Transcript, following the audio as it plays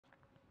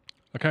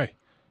Okay,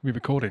 we're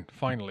recording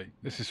finally.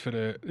 This is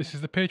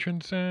the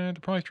patrons the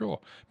prize draw.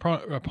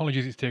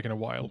 Apologies, it's taken a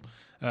while.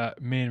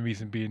 Main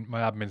reason being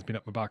my admin's been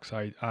up my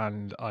backside,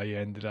 and I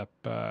ended up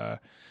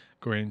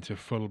going into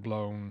full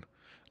blown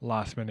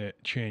last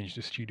minute change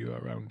the studio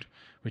around,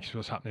 which is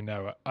what's happening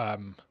now.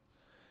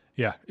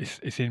 Yeah,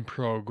 it's in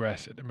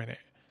progress at the minute,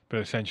 but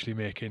essentially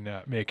making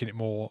it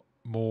more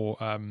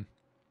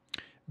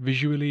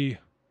visually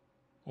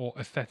or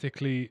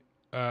aesthetically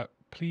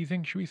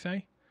pleasing, should we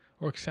say,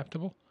 or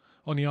acceptable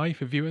on the eye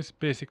for viewers,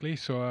 basically.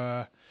 So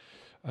a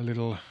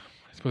little,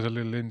 I suppose, a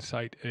little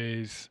insight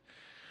is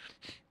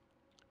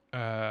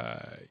uh,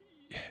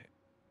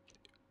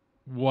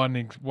 one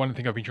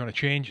thing I've been trying to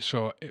change.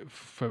 So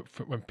for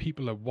when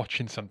people are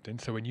watching something,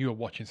 so when you are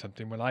watching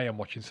something, when I am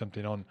watching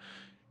something on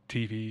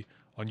TV,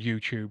 on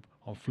YouTube,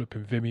 on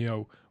flipping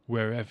Vimeo,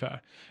 wherever,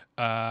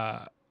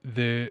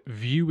 the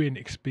viewing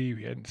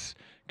experience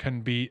can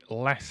be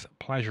less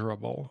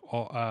pleasurable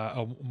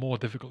or more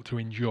difficult to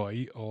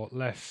enjoy or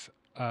less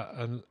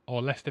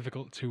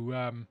difficult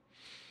to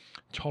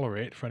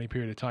tolerate for any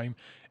period of time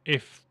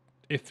if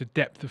the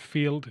depth of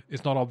field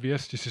is not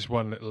obvious. This is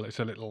one little. It's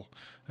a little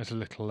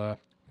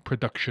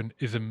production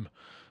ism,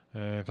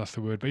 if that's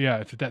the word. But yeah,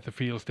 if the depth of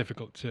field is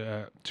difficult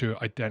to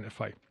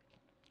identify,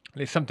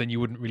 it's something you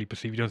wouldn't really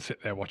perceive. You don't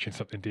sit there watching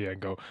something, dear, and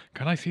go,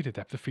 "Can I see the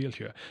depth of field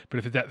here?" But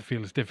if the depth of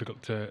field is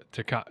difficult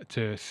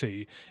to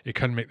see, it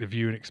can make the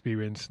viewing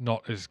experience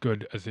not as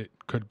good as it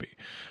could be.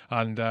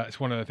 And it's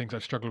one of the things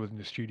I've struggled with in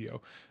the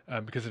studio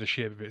because of the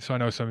shape of it. So I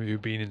know some of you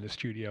have been in the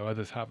studio,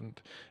 others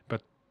haven't.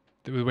 But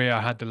the way I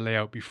had the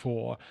layout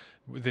before,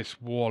 with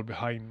this wall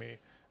behind me,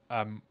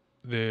 um,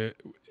 the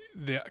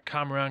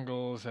camera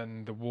angles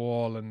and the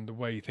wall and the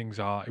way things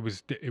are,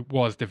 it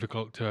was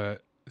difficult to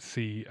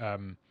see.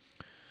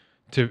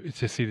 To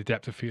see the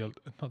depth of field,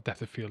 not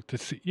depth of field, to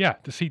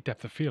see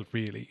depth of field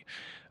really.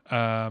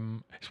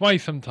 It's why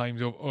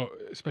sometimes, or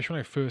especially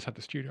when I first had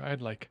the studio, I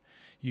had like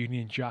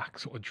Union Jack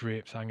sort of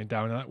drapes hanging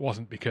down, and that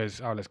wasn't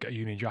because let's get a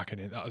Union Jack in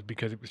it. That was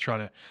because I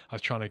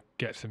was trying to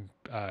get some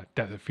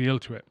depth of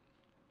field to it.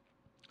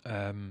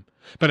 Um,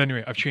 but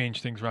anyway, I've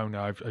changed things around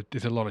now.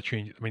 There's a lot of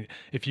changes. I mean,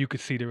 if you could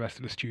see the rest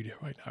of the studio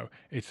right now,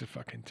 it's a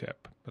fucking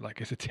tip. But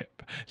like, it's a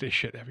tip. There's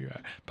shit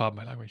everywhere. Pardon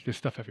my language. There's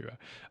stuff everywhere.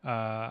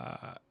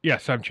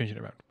 Yes, I'm changing it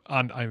around,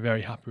 and I'm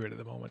very happy with it at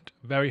the moment.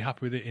 Very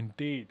happy with it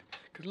indeed.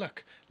 Because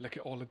look at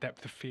all the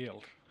depth of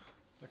field.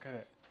 Look at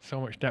it.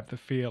 So much depth of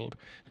field.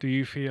 Do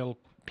you feel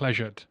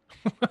pleasured?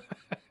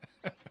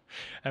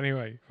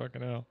 Anyway,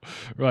 fucking hell.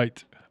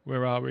 Right,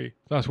 where are we?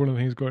 That's one of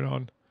the things going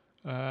on.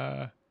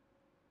 Uh,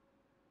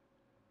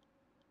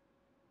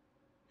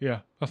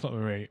 Yeah, that's not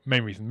the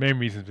main reason. Main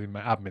reason is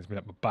my admin's been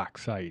at my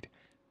backside.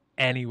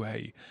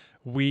 Anyway,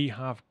 we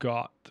have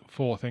got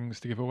four things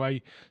to give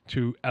away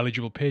to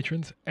eligible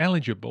patrons.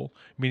 Eligible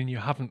meaning you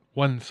haven't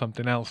won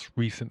something else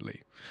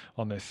recently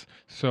on this.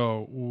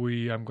 So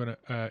we've got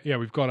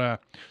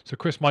so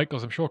Chris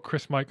Michaels. I'm sure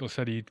Chris Michaels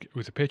said he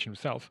was a patron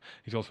himself.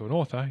 He's also an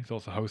author. He's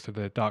also host of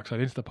the Dark Side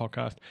Insta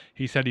podcast.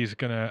 He said he's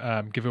going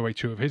to give away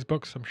two of his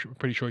books.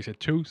 Pretty sure he said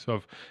two. So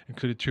I've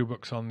included two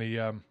books on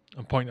the.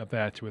 I'm pointing up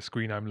there to a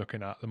screen I'm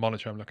looking at, the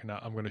monitor I'm looking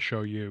at. I'm going to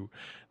show you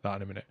that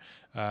in a minute.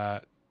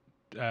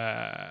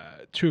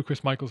 Two of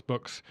Chris Michaels'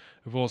 books.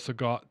 We've also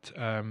got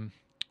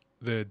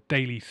the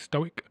Daily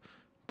Stoic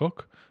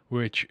book,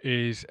 which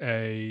is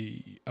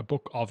a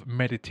book of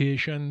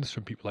meditations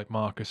from people like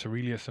Marcus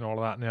Aurelius and all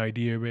of that. And the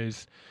idea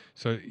is,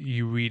 so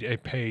you read a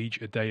page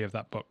a day of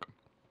that book.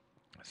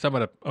 Some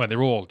of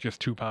they're all just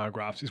two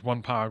paragraphs. It's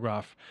one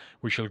paragraph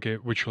which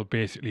will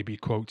basically be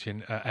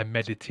quoting a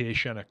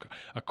meditation,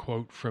 a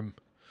quote from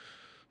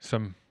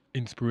some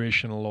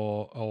inspirational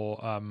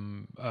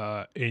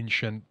or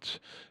ancient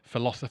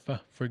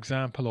philosopher, for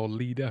example, or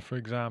leader, for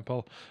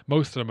example.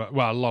 Most of them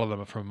a lot of them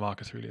are from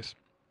Marcus Aurelius.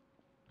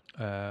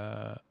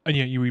 And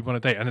yeah, you read one a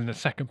day, and then the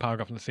second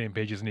paragraph on the same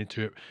page is an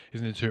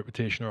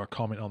interpretation or a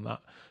comment on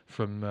that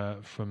from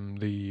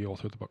the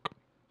author of the book.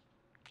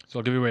 So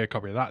I'll give you away a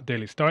copy of that,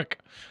 Daily Stoic.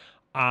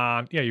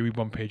 And yeah, you read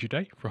one page a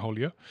day for a whole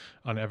year,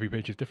 and every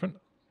page is different.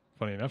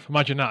 Funny enough.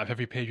 Imagine that if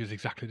every page was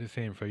exactly the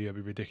same for a year, it'd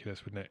be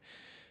ridiculous, wouldn't it?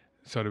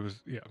 So there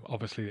was,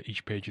 obviously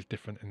each page is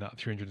different in that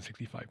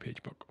 365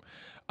 page book.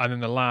 And then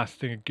the last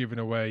thing given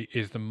away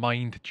is the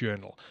Mind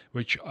Journal,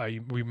 which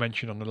we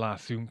mentioned on the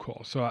last Zoom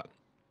call. So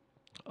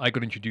I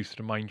got introduced to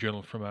the Mind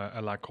Journal from a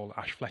lad called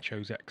Ash Fletcher,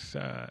 who's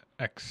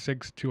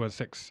X6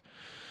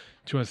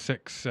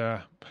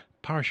 216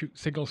 Parachute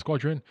Signal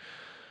Squadron,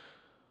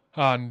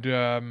 and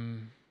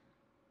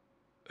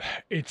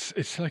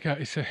it's like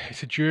it's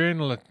a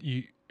journal that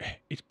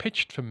it's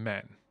pitched for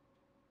men,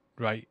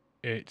 right?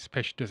 It's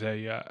pitched as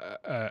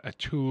a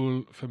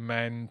tool for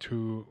men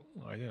to,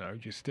 I don't know,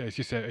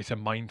 it's a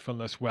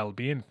mindfulness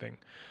well-being thing.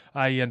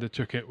 I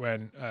undertook it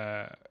when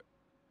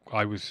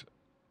I was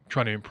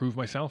trying to improve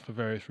myself for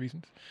various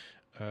reasons,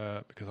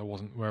 because I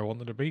wasn't where I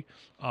wanted to be.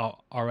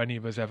 Are any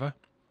of us ever?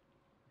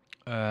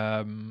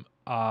 And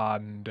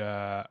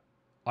I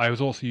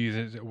was also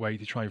using it as a way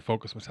to try and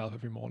focus myself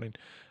every morning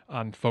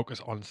and focus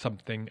on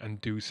something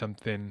and do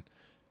something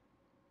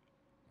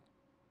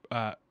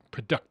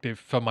productive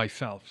for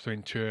myself. So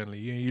internally,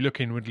 you look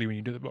inwardly when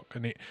you do the book,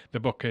 and the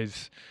book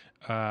is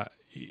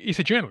it's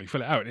a journal. You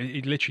fill it out.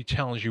 It literally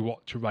tells you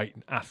what to write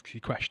and asks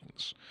you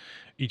questions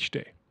each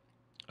day.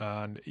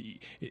 And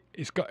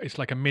it's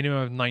like a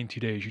minimum of 90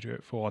 days you do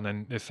it for, and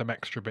then there's some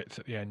extra bits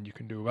at the end you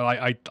can do. Well,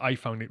 I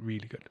found it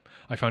really good.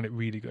 I found it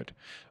really good,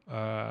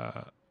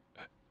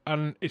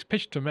 and it's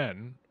pitched to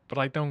men, but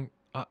I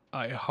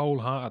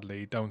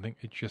wholeheartedly don't think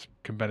it just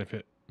can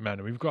benefit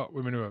men. We've got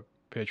women who are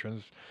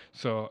patrons,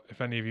 so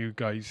if any of you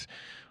guys,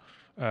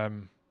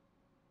 we've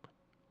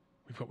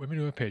got women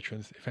who are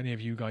patrons. If any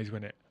of you guys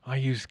win it, I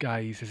use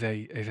guys as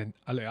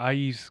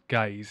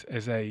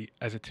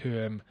a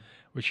term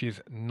which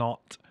is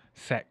not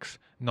sex,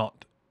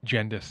 not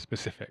gender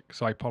specific.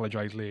 So I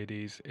apologize,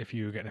 ladies, if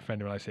you're getting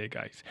offended when I say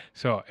guys.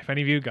 So if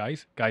any of you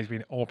guys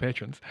being all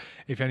patrons,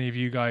 if any of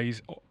you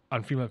guys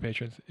and female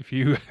patrons, if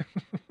you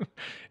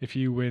if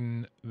you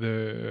win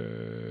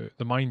the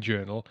Mind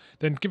Journal,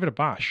 then give it a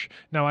bash.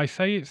 Now I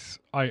say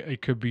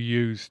it could be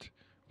used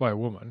by a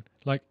woman.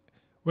 Like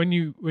when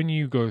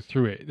you go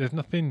through it, there's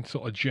nothing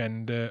sort of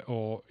gender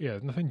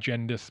there's nothing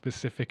gender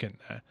specific in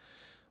there,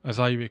 as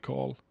I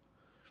recall.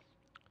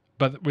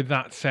 But with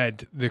that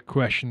said, the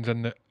questions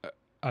and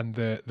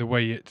the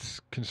way it's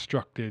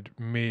constructed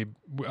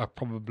are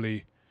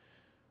probably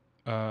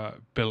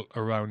built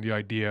around the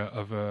idea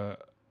of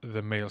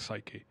the male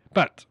psyche.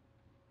 But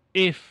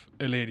if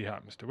a lady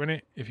happens to win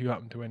it, if you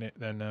happen to win it,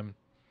 then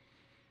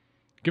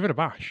give it a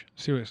bash.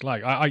 See what it's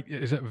like.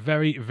 It's a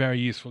very, very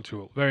useful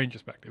tool. Very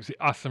introspective. It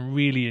asks some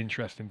really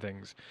interesting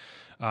things,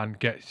 and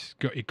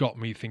it got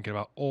me thinking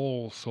about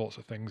all sorts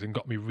of things, and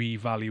got me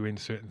revaluing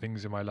certain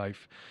things in my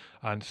life,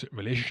 and certain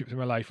relationships in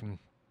my life, and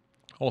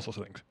all sorts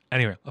of things.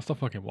 Anyway, I'll stop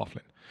fucking waffling.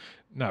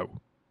 Now,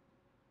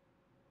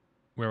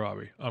 where are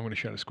we? I'm going to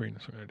share the screen.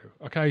 That's what I'm going to do.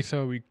 Okay,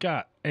 so we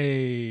got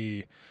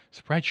a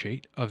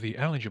spreadsheet of the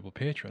eligible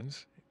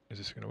patrons. Is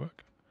this going to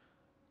work?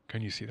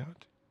 Can you see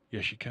that?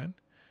 Yes, you can.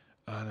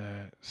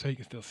 And so you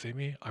can still see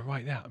me. I'm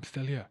right there. I'm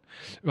still here.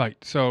 Right.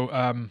 So,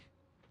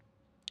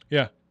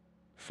 yeah,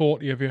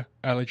 40 of you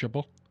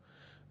eligible.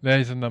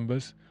 There's the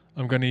numbers.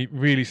 I'm going to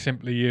really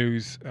simply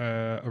use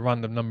a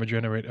random number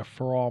generator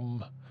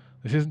from.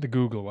 This isn't the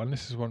Google one.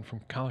 This is one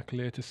from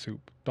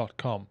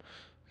calculatorsoup.com.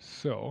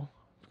 So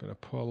I'm going to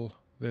pull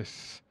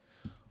this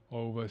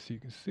over so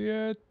you can see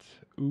it.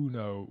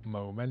 Uno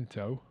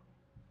momento.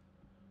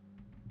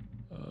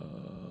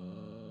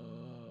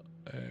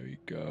 There we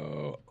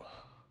go.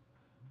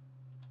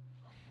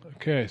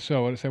 Okay,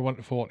 so what did I say? 1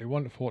 to 40,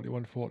 1 to 40,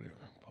 1 to 40.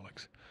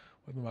 Bollocks.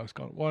 Where's the mouse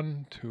gone?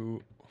 1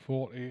 to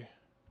 40.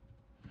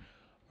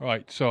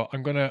 Right, so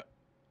I'm gonna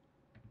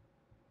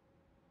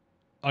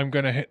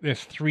hit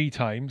this 3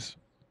 times,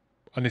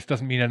 and this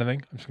doesn't mean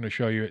anything. I'm just gonna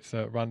show you it's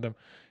random.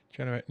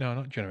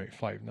 Not generate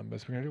 5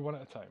 numbers. We're gonna do 1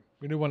 at a time.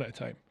 We're gonna do 1 at a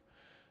time.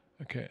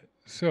 Okay,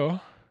 so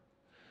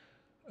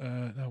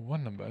now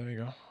 1 number. There we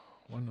go.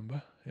 1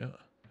 number. Yeah.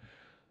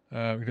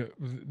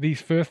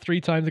 These first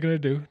 3 times I'm going to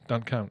do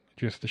don't count,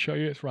 just to show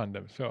you it's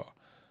random. So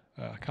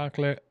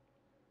calculate,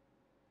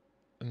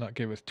 and that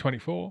gave us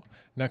 24.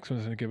 Next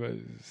one's going to give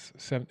us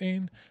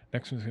 17.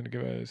 Next one's going to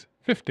give us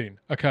 15.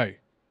 Okay,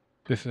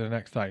 this is the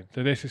next time.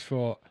 So this is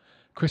for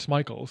Chris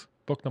Michaels,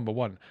 book number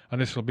 1,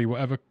 and this will be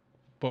whatever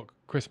book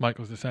Chris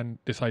Michaels decides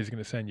he's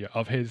going to send you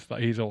of his that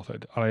he's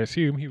authored, and I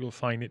assume he will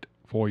sign it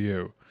for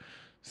you.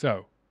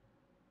 So,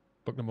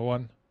 book number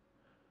 1,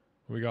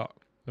 we got.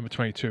 Number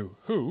 22.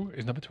 Who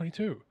is number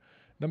 22?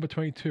 Number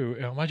 22.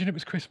 Imagine it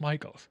was Chris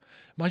Michaels.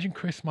 Imagine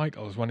Chris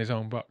Michaels won his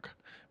own book.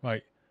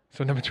 Right.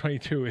 So number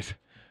 22 is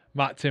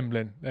Matt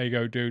Timblin. There you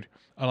go, dude.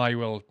 And I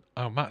will.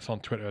 Oh, Matt's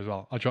on Twitter as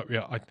well. I'll drop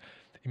you.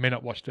 He may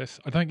not watch this.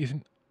 I don't think he's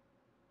in.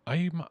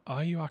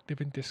 Are you active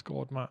in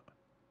Discord, Matt?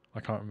 I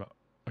can't remember.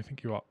 I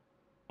think you are.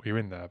 Well, you're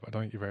in there, but I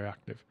don't think you're very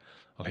active.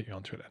 I'll hit you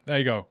on Twitter. There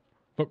you go.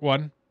 Book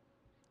 1.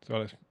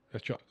 So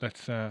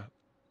let's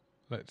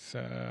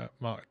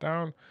mark it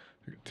down.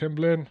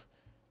 Timblin.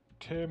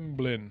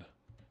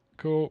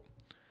 Cool.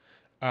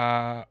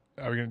 Are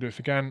we going to do this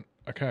again?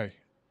 Okay.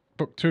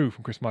 Book 2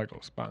 from Chris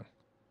Michaels. Bang. Is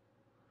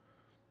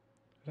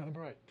that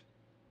number 8?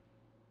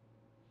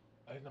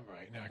 That is number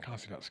 8. No, I can't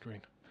see that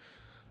screen.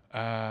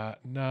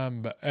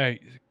 Number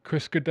 8.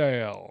 Chris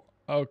Goodale.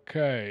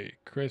 Okay.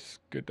 Chris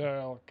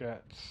Goodale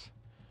gets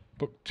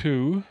book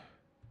 2.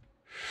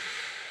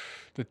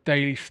 The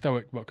Daily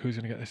Stoic book. Who's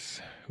going to get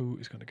this? Who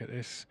is going to get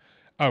this?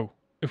 Oh.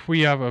 If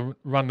we have a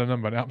random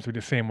number and it happens to be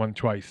the same one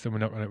twice, then we're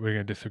going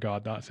to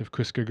disregard that. So if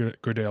Chris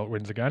Goodale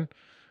wins again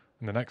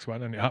in the next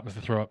one, and it happens to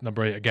throw up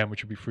number 8 again,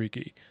 which would be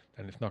freaky,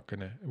 then it's not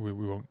going to.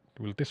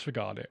 We'll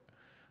disregard it.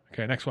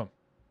 Okay, next one.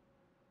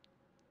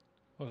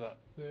 What was that?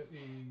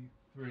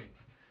 33.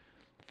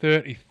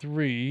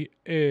 33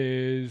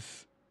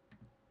 is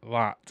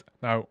that.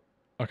 Now,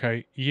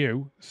 okay,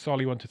 you,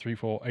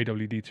 Solly1234,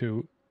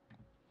 AWD2,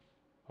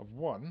 have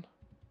won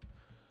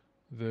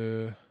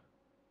the.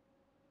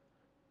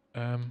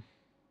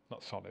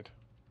 Not solid.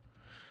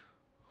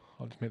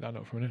 I'll just make that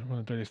note for a minute. I'm on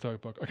the Daily Stoic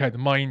book. Okay, the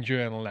Mind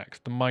Journal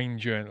next. The Mind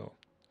Journal.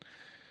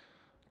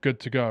 good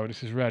to go.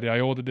 This is ready. I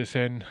ordered this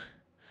in,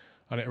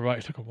 and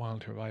it took a while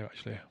to arrive,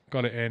 actually.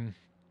 Got it in,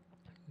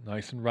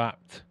 nice and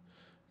wrapped.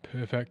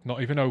 Perfect.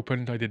 Not even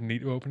opened. I didn't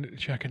need to open it to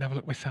check and have a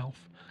look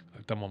myself.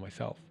 I've done one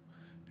myself.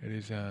 It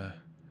is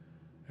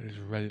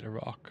ready to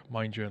rock.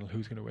 Mind Journal.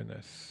 Who's going to win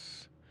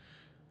this?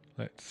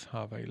 Let's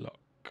have a look.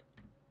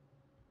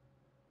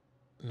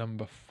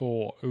 Number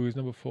 4. Who is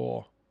number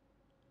 4?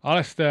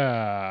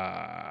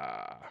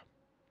 Alistair.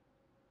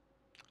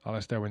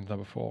 Alistair wins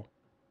number 4.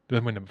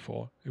 Doesn't win number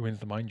 4. He wins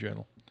the Mind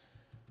Journal.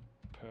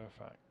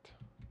 Perfect.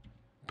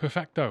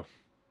 Perfecto.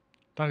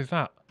 That is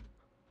that.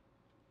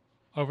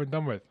 Over and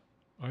done with.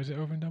 Or is it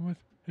over and done with?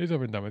 It is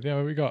over and done with.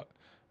 Yeah, we got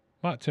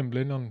Matt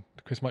Timblin on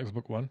Chris Michael's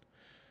book 1.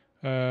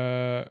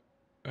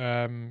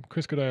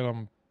 Chris Goodale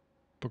on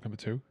book number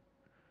 2.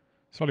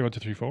 Solly 1, 2,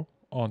 3, 4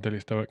 on Daily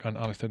Stoic, and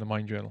Alistair the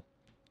Mind Journal.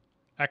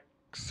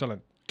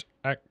 Excellent.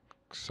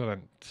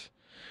 Excellent.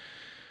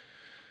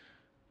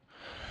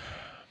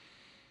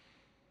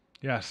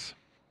 Yes.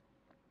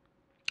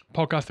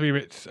 Podcast 3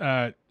 bits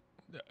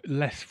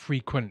less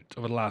frequent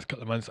over the last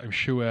couple of months. I'm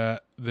sure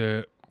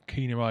the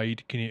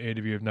keen-eyed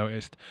of you have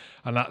noticed,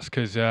 and that's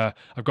because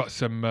I've got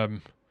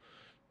some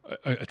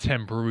a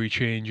temporary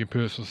change in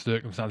personal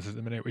circumstances at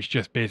the minute, which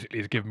just basically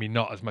has given me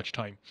not as much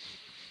time.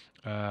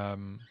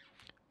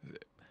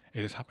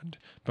 It has happened,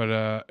 but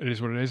it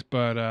is what it is.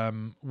 But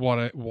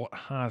what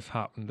has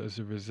happened as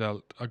a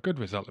result, a good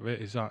result of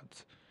it, is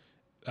that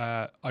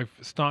I've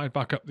started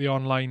back up the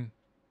online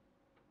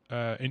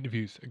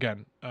interviews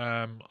again,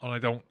 and I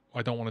don't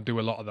want to do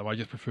a lot of them. I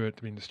just prefer it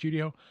to be in the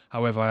studio.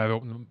 However, I've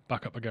opened them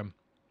back up again,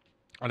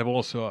 and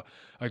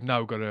I've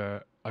now got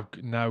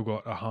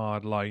a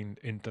hard line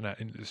internet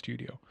into the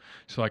studio,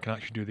 so I can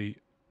actually do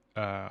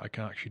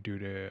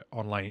the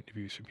online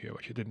interviews from here,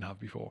 which I didn't have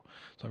before.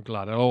 So I'm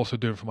glad. I'll also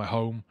do them from my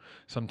home.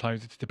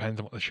 Sometimes it depends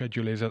on what the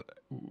schedule is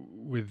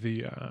with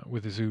the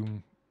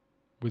Zoom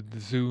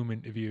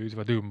interviews. If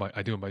I do them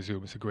by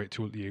Zoom. It's a great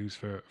tool to use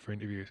for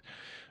interviews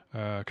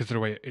because of the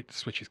way it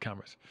switches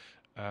cameras.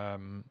 A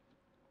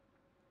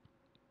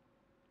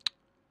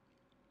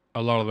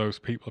lot of those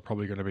people are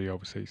probably going to be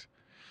overseas,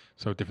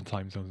 so different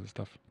time zones and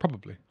stuff.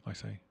 Probably, I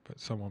say, but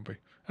some won't be.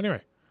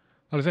 Anyway.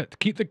 That is it.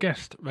 Keep the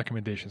guest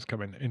recommendations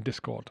coming in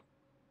Discord.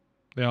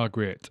 They are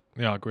great.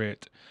 And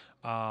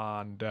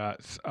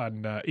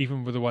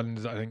even with the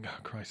ones I think, oh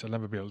Christ, I'll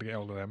never be able to get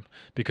hold of them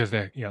because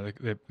they're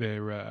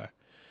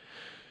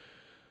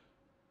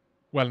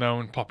well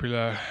known,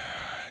 popular.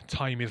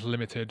 Time is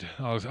limited.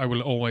 I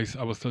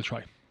will still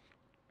try,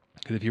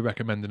 because if you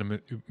recommend them,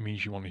 it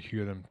means you want to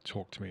hear them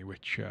talk to me,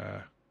 which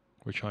I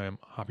am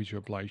happy to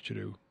oblige to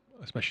do,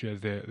 especially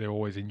as they're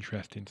always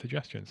interesting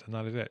suggestions. And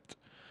that is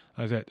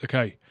it.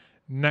 Okay.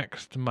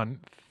 Next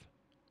month,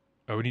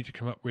 we need to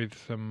come up with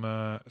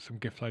some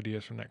gift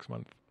ideas for next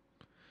month.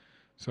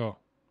 So,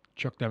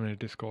 chuck them in the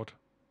Discord.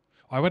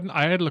 I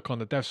had a look on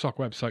the DevSoc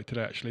website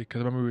today, actually, because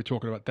I remember we were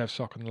talking about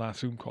DevSoc on the last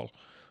Zoom call,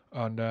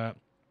 and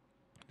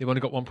they've only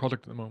got one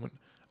product at the moment,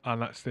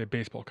 and that's their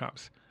baseball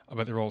caps. I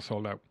bet they're all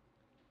sold out.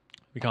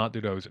 We can't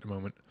do those at the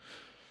moment,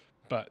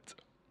 but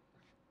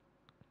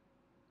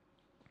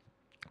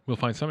we'll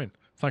find something.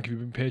 Thank you for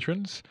being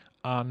patrons,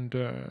 and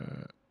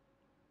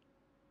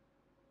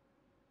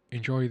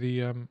enjoy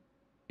the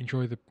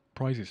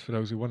prizes for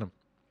those who won them.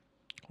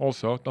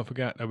 Also, don't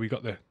forget that we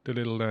got the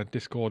little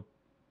Discord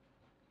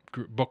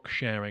group book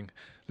sharing,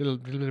 little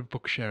bit of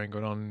book sharing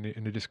going on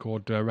in the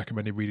Discord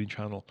recommended reading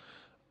channel.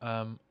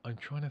 I'm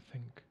trying to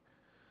think.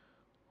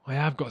 I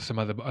have got some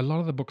other, but a lot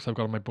of the books I've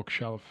got on my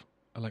bookshelf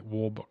are like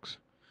war books,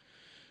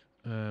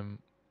 and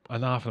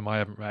half of them I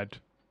haven't read.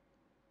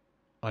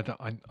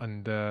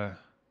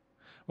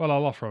 Well,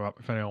 I'll offer them up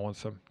if anyone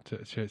wants them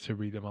to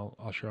read them.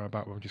 I'll share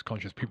about them. I'm just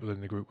conscious people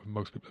in the group,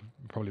 most people have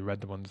probably read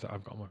the ones that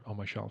I've got on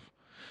my shelf.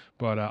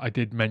 But I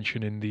did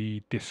mention in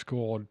the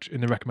Discord,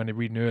 in the recommended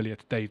reading earlier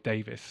to Dave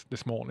Davis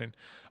this morning,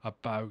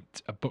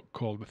 about a book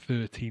called The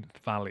 13th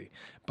Valley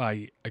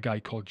by a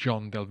guy called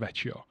John Del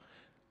Vecchio.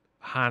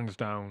 Hands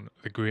down,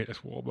 the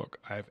greatest war book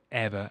I've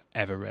ever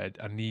read,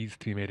 and needs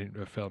to be made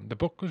into a film. The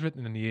book was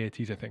written in the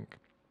 80s, I think.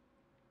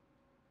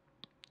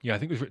 Yeah, I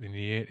think it was written in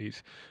the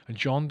 80s. And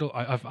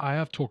I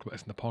have talked about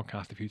this in the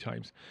podcast a few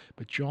times,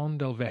 but John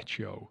Del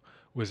Vecchio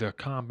was a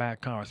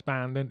combat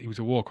correspondent. He was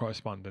a war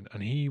correspondent,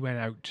 and he went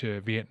out to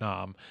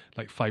Vietnam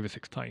like 5 or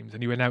 6 times,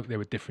 and he went out there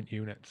with different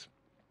units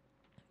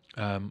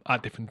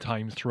at different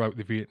times throughout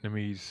the Vietnam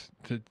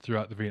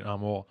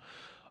War,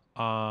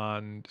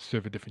 and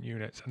served with different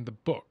units. And the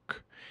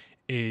book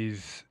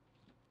it's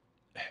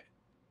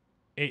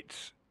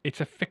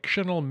a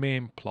fictional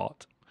main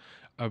plot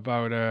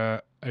about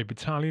a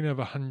battalion of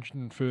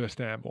 101st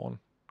Airborne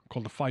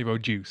called the 50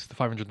 Deuce, the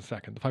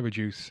 502nd, the 50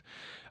 Deuce,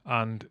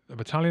 and a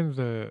battalion of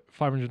the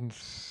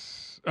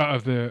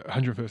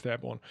 101st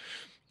Airborne,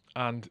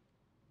 and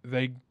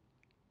they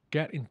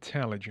get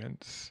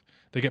intelligence.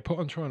 They get put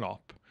onto an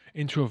op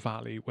into a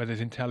valley where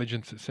there's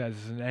intelligence that says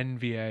there's an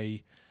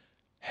NVA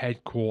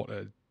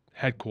headquarters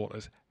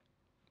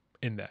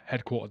in there,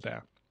 headquartered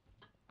there,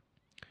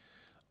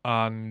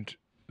 and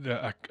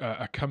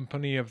a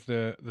company of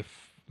the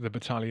the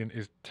battalion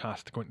is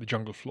tasked to go into the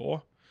jungle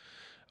floor,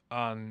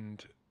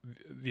 and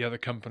the other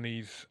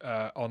companies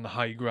on the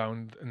high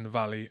ground in the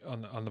valley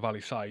on the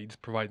valley sides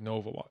providing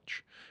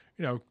overwatch.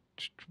 You know,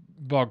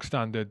 bog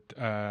standard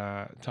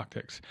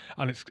tactics,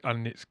 and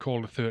it's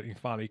called the 13th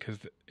Valley because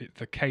it's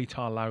the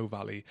Qatar Lao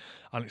Valley,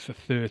 and it's the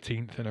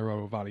 13th in a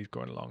row of valleys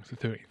going along. It's the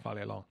 13th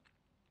valley along.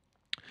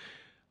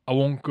 I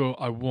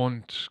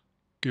won't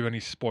give any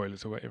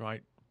spoilers away,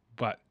 right?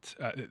 But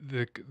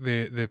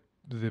the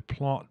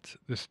plot,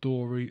 the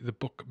story, the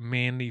book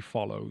mainly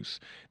follows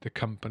the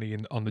company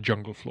on the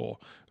jungle floor,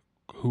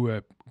 who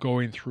are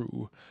going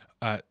through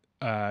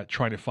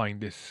trying to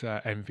find this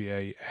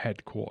NVA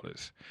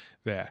headquarters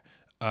there.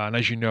 And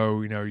as you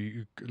know,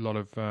 a lot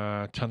of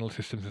tunnel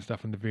systems and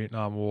stuff in the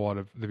Vietnam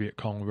War. The Viet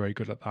Cong were very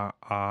good at that,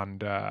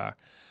 and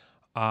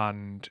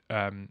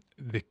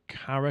the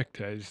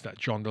characters that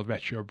John Del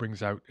Vecchio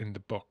brings out in the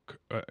book,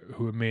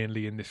 who are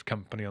mainly in this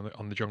company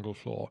on the jungle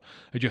floor,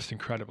 are just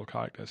incredible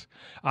characters.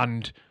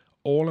 And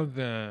all of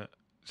the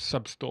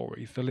sub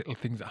stories, the little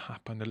things that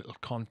happen, the little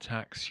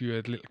contacts,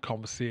 the little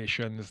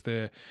conversations,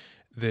 the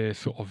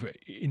sort of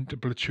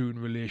inter-platoon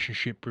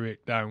relationship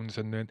breakdowns,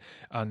 and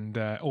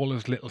all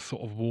those little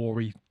sort of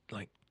war-y,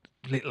 like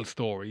little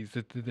stories,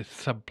 the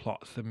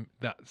subplots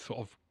that sort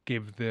of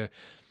give the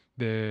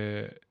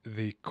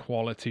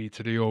quality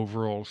to the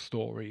overall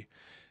story.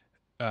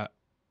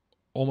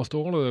 Almost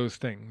all of those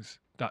things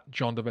that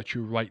John Del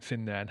Vecchio writes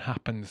in there and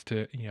happens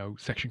to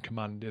section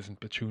commanders and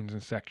platoons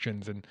and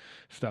sections and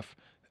stuff,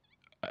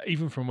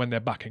 even from when they're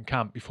back in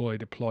camp before they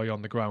deploy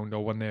on the ground,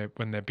 or when they're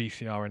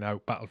BCRing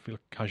out, battlefield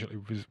casualty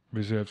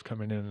reserves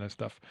coming in and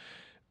stuff.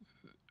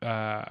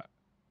 They're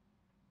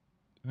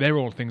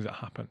all things that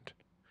happened.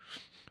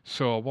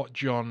 So what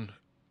John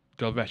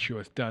Del Vecchio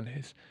has done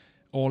is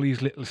all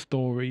these little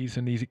stories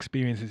and these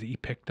experiences that he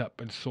picked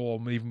up and saw,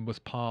 and even was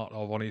part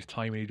of on his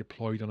time when he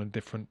deployed on a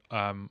different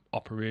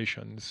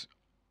operations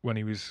when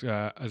he was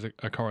as a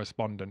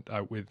correspondent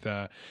out with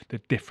the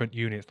different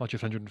units, not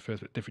just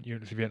 101st, but different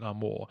units of the Vietnam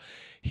War.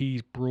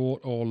 He's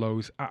brought all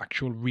those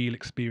actual real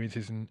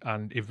experiences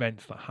and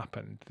events that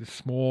happened, the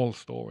small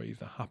stories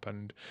that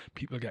happened,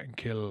 people getting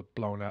killed,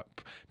 blown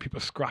up, people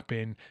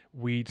scrapping,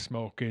 weed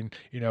smoking,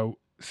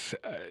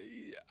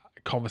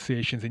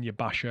 conversations in your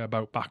basha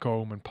about back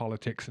home and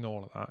politics and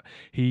all of that.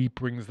 He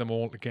brings them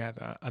all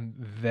together, and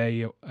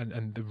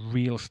and the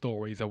real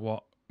stories are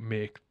what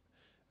make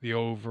the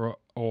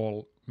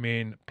overall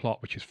main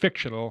plot, which is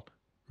fictional,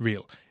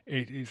 real.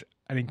 It is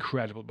an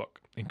incredible book.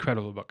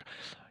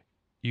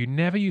 You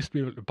never used to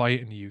be able to buy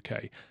it in the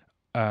UK,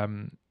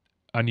 and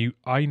I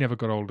never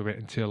got hold of it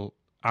until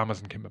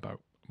Amazon came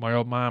about. My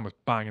old man was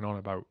banging on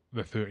about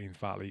the 13th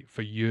Valley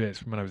for years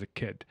from when I was a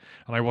kid,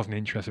 and I wasn't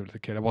interested as a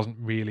kid. I wasn't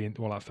really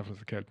into all that stuff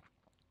as a kid.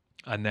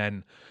 And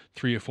then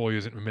 3 or 4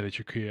 years into my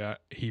military career,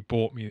 he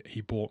brought me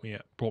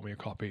a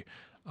copy,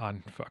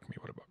 and fuck me,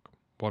 what a book.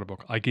 What a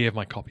book. I gave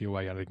my copy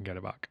away and I didn't get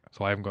it back,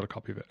 so I haven't got a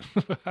copy of it.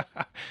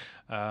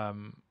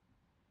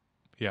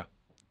 Yeah.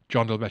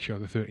 John Del Vecchio,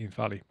 The 13th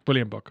Valley.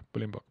 Brilliant book.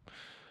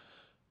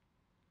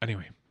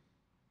 Anyway.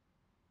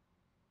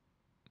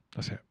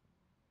 That's it.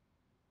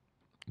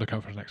 Look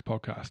out for the next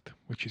podcast,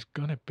 which is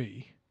going to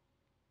be...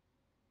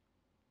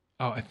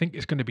 I think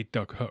it's going to be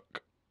Doug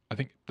Hook. I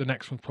think the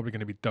next one's probably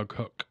going to be Doug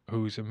Hook,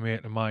 who's a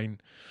mate of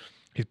mine.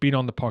 He's been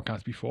on the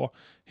podcast before.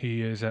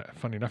 He is,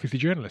 funny enough, he's a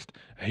journalist.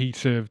 He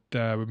served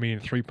with me in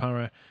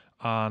 3-Para,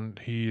 and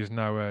he is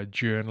now a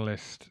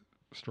journalist,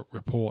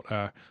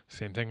 reporter,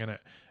 same thing, innit,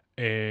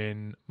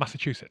 in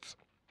Massachusetts.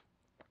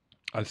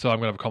 And so I'm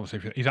going to have a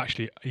conversation. He's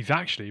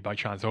actually by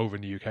chance over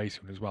in the UK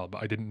soon as well,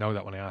 but I didn't know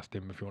that when I asked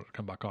him if he wanted to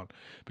come back on.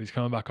 But he's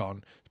coming back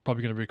on. He's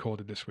probably going to be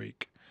recorded this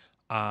week.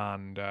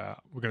 And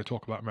we're going to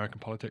talk about American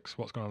politics,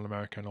 what's going on in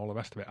America, and all the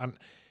rest of it. And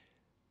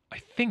I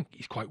think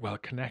he's quite well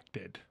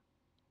connected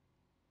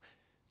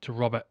to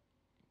Robert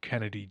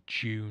Kennedy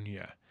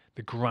Jr.,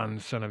 the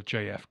grandson of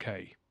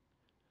JFK,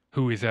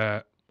 who is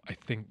I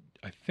think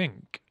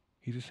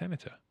he's a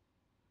senator.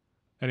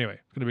 Anyway,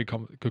 it's going to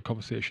be a good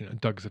conversation, and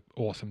Doug's an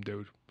awesome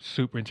dude,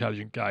 super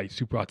intelligent guy,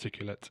 super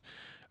articulate,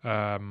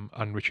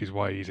 and which is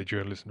why he's a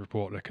journalist and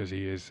reporter, because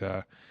he's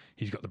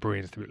got the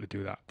brains to be able to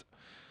do that.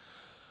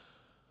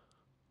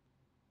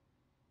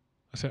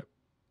 That's it.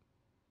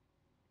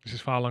 This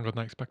is far longer than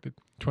I expected.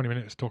 20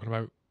 minutes talking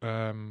about,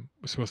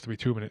 it's supposed to be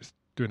 2 minutes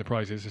doing the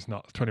prizes. It's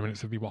not. It's 20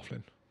 minutes of me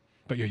waffling.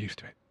 But you're used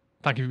to it.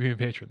 Thank you for being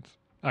patrons.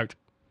 Out.